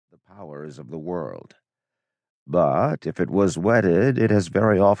powers of the world. But if it was wedded, it has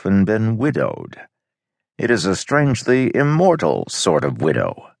very often been widowed. It is a strangely immortal sort of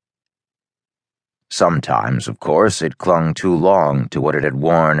widow. Sometimes, of course, it clung too long to what it had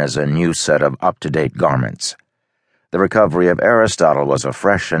worn as a new set of up-to-date garments. The recovery of Aristotle was a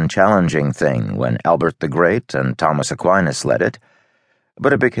fresh and challenging thing when Albert the Great and Thomas Aquinas led it,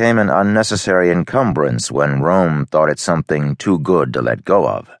 but it became an unnecessary encumbrance when Rome thought it something too good to let go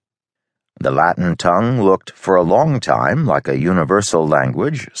of. The Latin tongue looked for a long time like a universal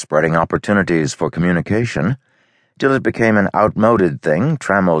language, spreading opportunities for communication, till it became an outmoded thing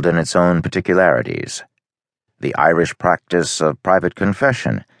trammeled in its own particularities. The Irish practice of private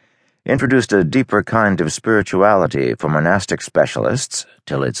confession introduced a deeper kind of spirituality for monastic specialists,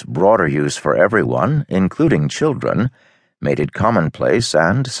 till its broader use for everyone, including children, made it commonplace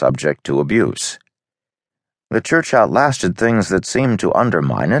and subject to abuse. The Church outlasted things that seemed to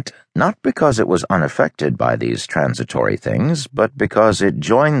undermine it, not because it was unaffected by these transitory things, but because it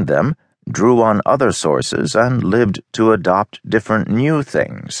joined them, drew on other sources, and lived to adopt different new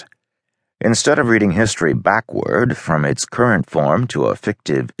things. Instead of reading history backward from its current form to a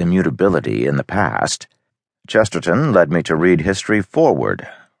fictive immutability in the past, Chesterton led me to read history forward,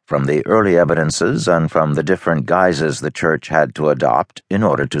 from the early evidences and from the different guises the Church had to adopt in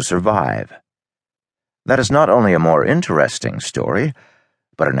order to survive. That is not only a more interesting story,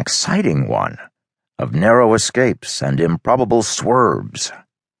 but an exciting one, of narrow escapes and improbable swerves.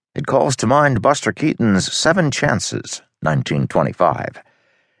 It calls to mind Buster Keaton's 7 Chances, 1925,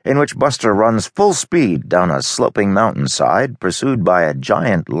 in which Buster runs full speed down a sloping mountainside pursued by a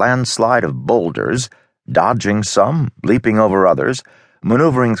giant landslide of boulders, dodging some, leaping over others,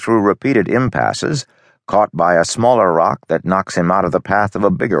 maneuvering through repeated impasses, caught by a smaller rock that knocks him out of the path of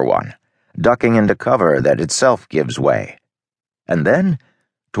a bigger one, ducking into cover that itself gives way. And then,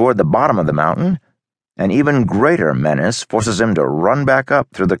 toward the bottom of the mountain, an even greater menace forces him to run back up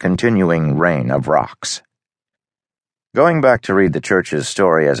through the continuing rain of rocks. Going back to read the Church's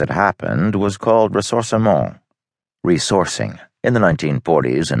story as it happened was called ressourcement, resourcing, in the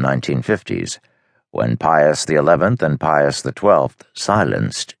 1940s and 1950s, when Pius XI and Pius XII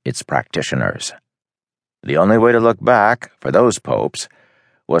silenced its practitioners. The only way to look back, for those popes,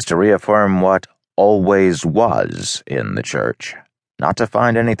 was to reaffirm what always was in the Church, not to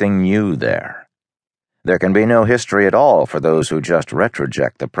find anything new there. There can be no history at all for those who just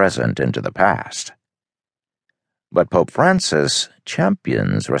retroject the present into the past. But Pope Francis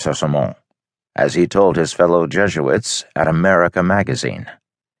champions ressourcement, as he told his fellow Jesuits at America magazine.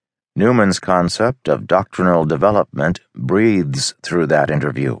 Newman's concept of doctrinal development breathes through that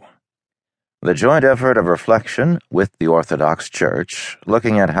interview. The joint effort of reflection with the Orthodox Church,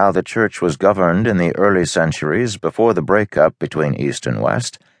 looking at how the Church was governed in the early centuries before the breakup between East and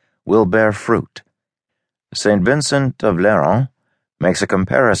West, will bear fruit. St. Vincent of Lerins makes a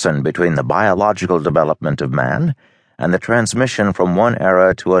comparison between the biological development of man and the transmission from one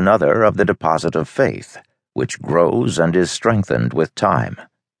era to another of the deposit of faith, which grows and is strengthened with time.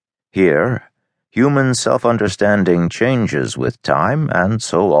 Here, human self-understanding changes with time, and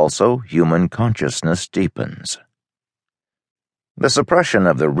so also human consciousness deepens. The suppression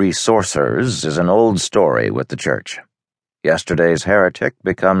of the resourcers is an old story with the Church. Yesterday's heretic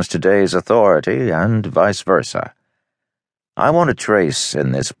becomes today's authority, and vice versa. I want to trace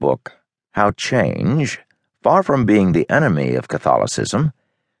in this book how change, far from being the enemy of Catholicism,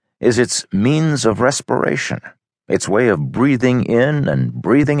 is its means of respiration, its way of breathing in and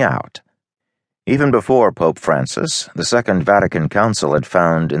breathing out. Even before Pope Francis, the Second Vatican Council had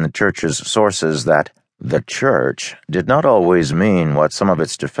found in the Church's sources that the Church did not always mean what some of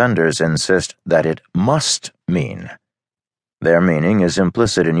its defenders insist that it must mean. Their meaning is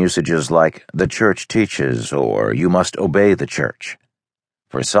implicit in usages like the Church teaches or you must obey the Church.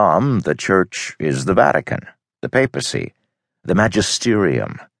 For some, the Church is the Vatican, the papacy, the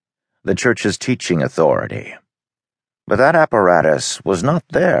magisterium, the Church's teaching authority. But that apparatus was not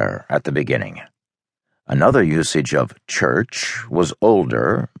there at the beginning. Another usage of church was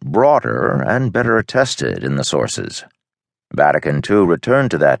older, broader, and better attested in the sources. Vatican II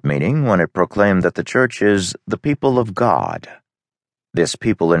returned to that meaning when it proclaimed that the Church is the people of God. This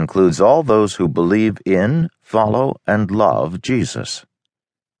people includes all those who believe in, follow, and love Jesus.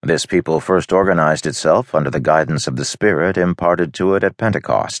 This people first organized itself under the guidance of the Spirit imparted to it at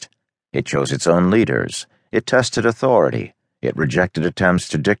Pentecost. It chose its own leaders. It tested authority. It rejected attempts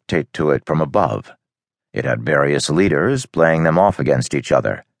to dictate to it from above. It had various leaders playing them off against each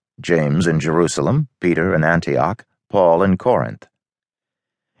other, James in Jerusalem, Peter in Antioch, Paul in Corinth.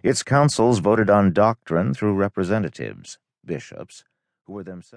 Its councils voted on doctrine through representatives, bishops, who were themselves